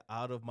Bible said,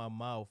 out of my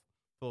mouth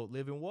flowed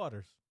living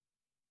waters.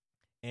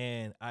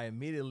 And I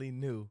immediately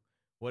knew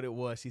what it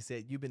was. She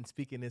said, "You've been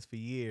speaking this for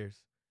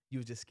years. You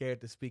were just scared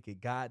to speak it.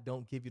 God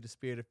don't give you the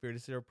spirit of fear."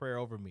 This is her prayer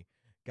over me.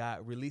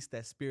 God, release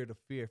that spirit of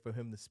fear for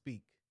him to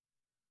speak.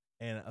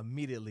 And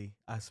immediately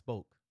I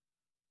spoke.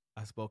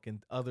 I spoke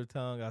in other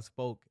tongue. I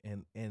spoke,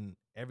 and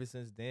ever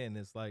since then,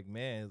 it's like,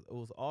 man, it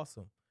was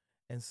awesome.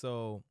 And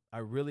so I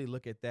really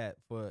look at that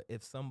for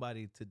if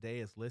somebody today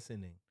is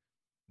listening,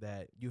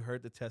 that you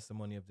heard the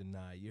testimony of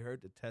Denai, you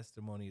heard the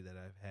testimony that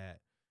I've had.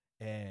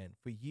 And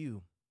for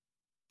you,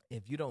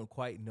 if you don't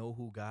quite know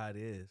who God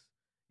is,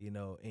 you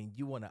know, and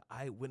you want an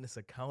eyewitness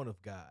account of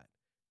God,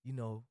 you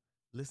know,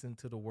 listen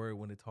to the word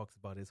when it talks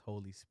about his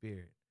Holy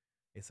Spirit.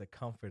 It's a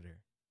comforter.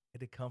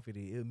 It'll comfort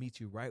you. It'll meet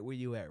you right where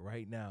you at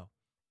right now.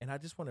 And I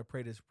just want to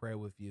pray this prayer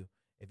with you.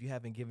 If you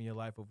haven't given your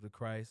life over to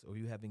Christ, or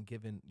you haven't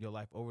given your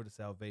life over to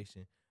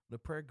salvation, the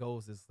prayer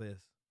goes is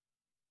this.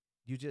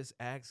 You just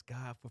ask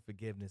God for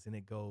forgiveness, and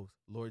it goes,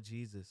 Lord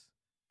Jesus,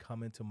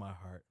 come into my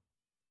heart.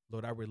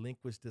 Lord, I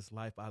relinquish this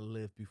life I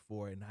lived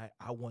before, and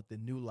I want the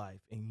new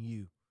life in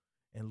you.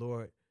 And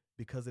Lord,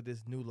 because of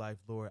this new life,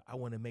 Lord, I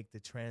want to make the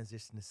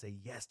transition to say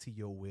yes to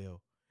your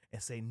will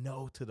and say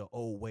no to the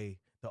old way,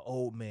 the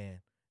old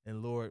man.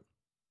 And Lord,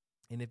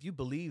 and if you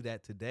believe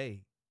that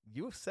today,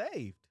 you're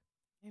saved.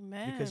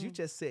 Amen. Because you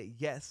just said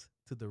yes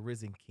to the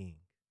risen King.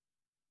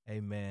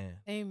 Amen.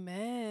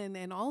 Amen.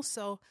 And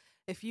also,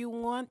 if you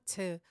want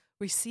to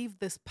receive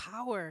this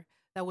power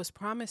that was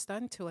promised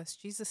unto us,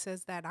 Jesus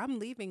says that I'm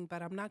leaving,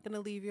 but I'm not going to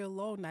leave you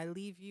alone. I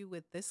leave you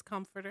with this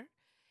comforter,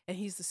 and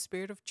he's the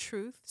Spirit of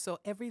truth. So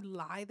every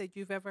lie that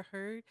you've ever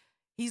heard,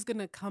 he's going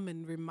to come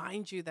and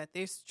remind you that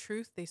there's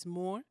truth, there's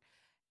more.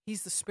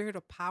 He's the Spirit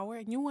of power,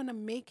 and you want to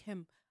make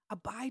him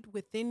abide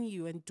within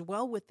you and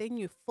dwell within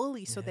you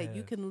fully so that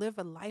you Yes. can live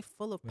a life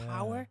full of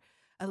power,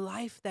 a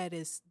life that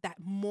is that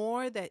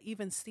more that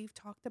even Steve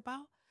talked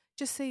about.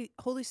 Just say,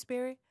 Holy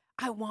Spirit,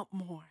 I want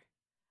more.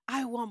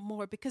 I want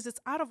more, because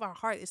it's out of our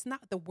heart. It's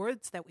not the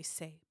words that we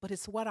say, but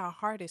it's what our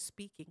heart is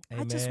speaking.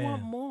 I just want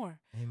Amen. more.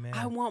 Amen.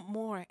 I want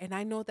more. And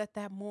I know that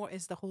that more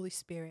is the Holy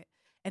Spirit.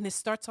 And it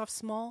starts off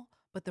small,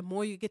 but the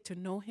more you get to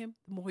know him,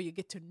 the more you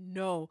get to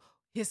know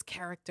his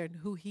character and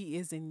who he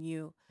is in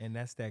you. And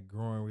that's that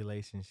growing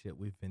relationship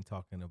we've been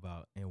talking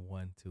about in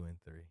 1, 2, and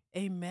 3.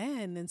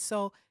 Amen. And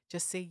so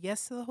just say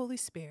yes to the Holy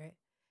Spirit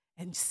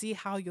and see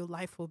how your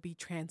life will be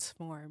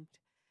transformed.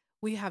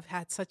 We have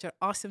had such an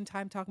awesome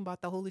time talking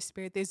about the Holy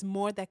Spirit. There's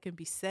more that can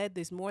be said.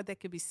 There's more that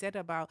can be said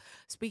about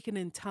speaking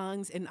in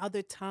tongues and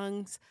other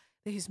tongues.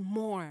 There's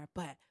more,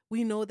 but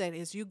we know that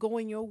as you go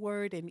in your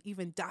word and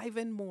even dive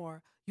in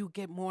more, you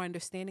get more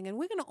understanding. And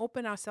we're going to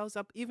open ourselves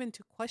up even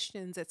to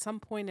questions at some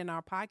point in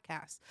our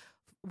podcast.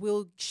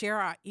 We'll share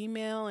our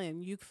email,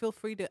 and you feel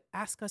free to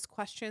ask us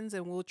questions,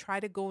 and we'll try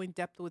to go in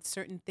depth with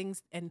certain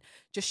things and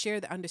just share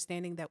the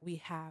understanding that we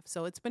have.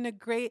 So it's been a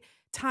great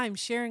time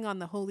sharing on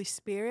the Holy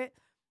Spirit.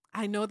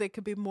 I know there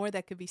could be more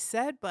that could be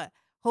said, but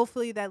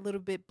hopefully that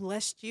little bit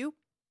blessed you.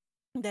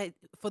 That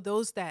for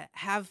those that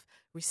have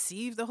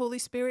received the Holy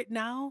Spirit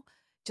now,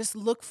 just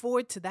look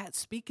forward to that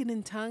speaking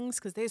in tongues,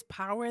 because there's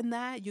power in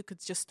that. You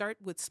could just start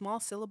with small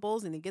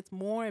syllables, and it gets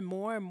more and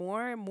more and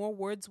more, and more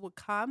words will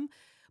come.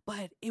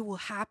 But it will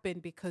happen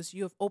because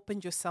you have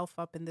opened yourself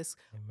up in this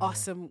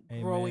awesome,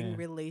 growing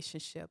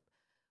relationship.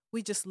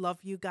 We just love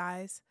you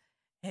guys,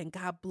 and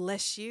God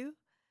bless you.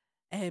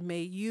 And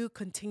may you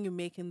continue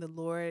making the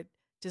Lord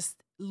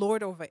just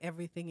Lord over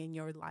everything in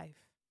your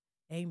life.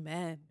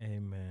 Amen.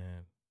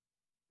 Amen.